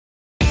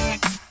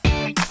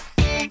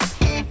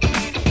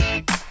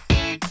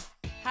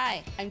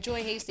Hi, I'm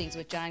Joy Hastings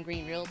with John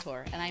Green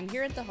Realtor, and I'm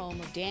here at the home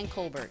of Dan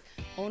Colbert,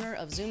 owner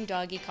of Zoom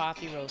Doggy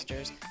Coffee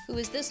Roasters, who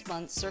is this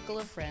month's Circle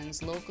of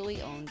Friends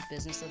locally owned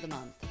Business of the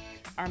Month.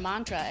 Our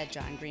mantra at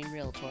John Green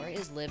Realtor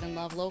is Live and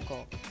Love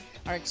Local.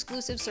 Our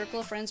exclusive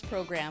Circle of Friends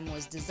program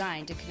was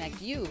designed to connect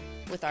you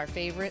with our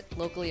favorite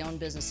locally owned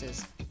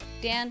businesses.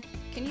 Dan,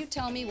 can you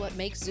tell me what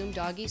makes Zoom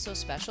Doggy so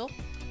special?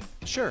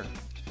 Sure.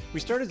 We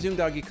started Zoom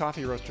Doggy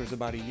Coffee Roasters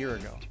about a year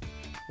ago.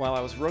 While I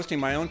was roasting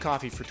my own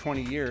coffee for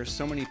 20 years,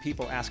 so many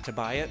people asked to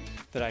buy it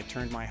that I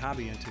turned my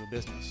hobby into a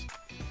business.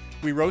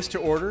 We roast to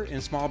order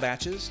in small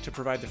batches to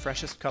provide the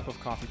freshest cup of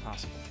coffee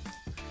possible.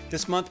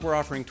 This month we're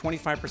offering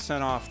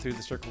 25% off through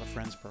the Circle of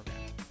Friends program.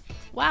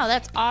 Wow,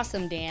 that's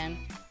awesome, Dan.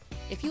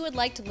 If you would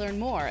like to learn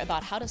more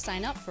about how to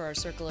sign up for our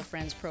Circle of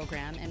Friends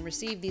program and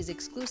receive these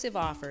exclusive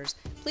offers,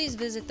 please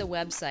visit the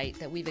website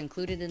that we've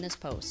included in this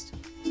post.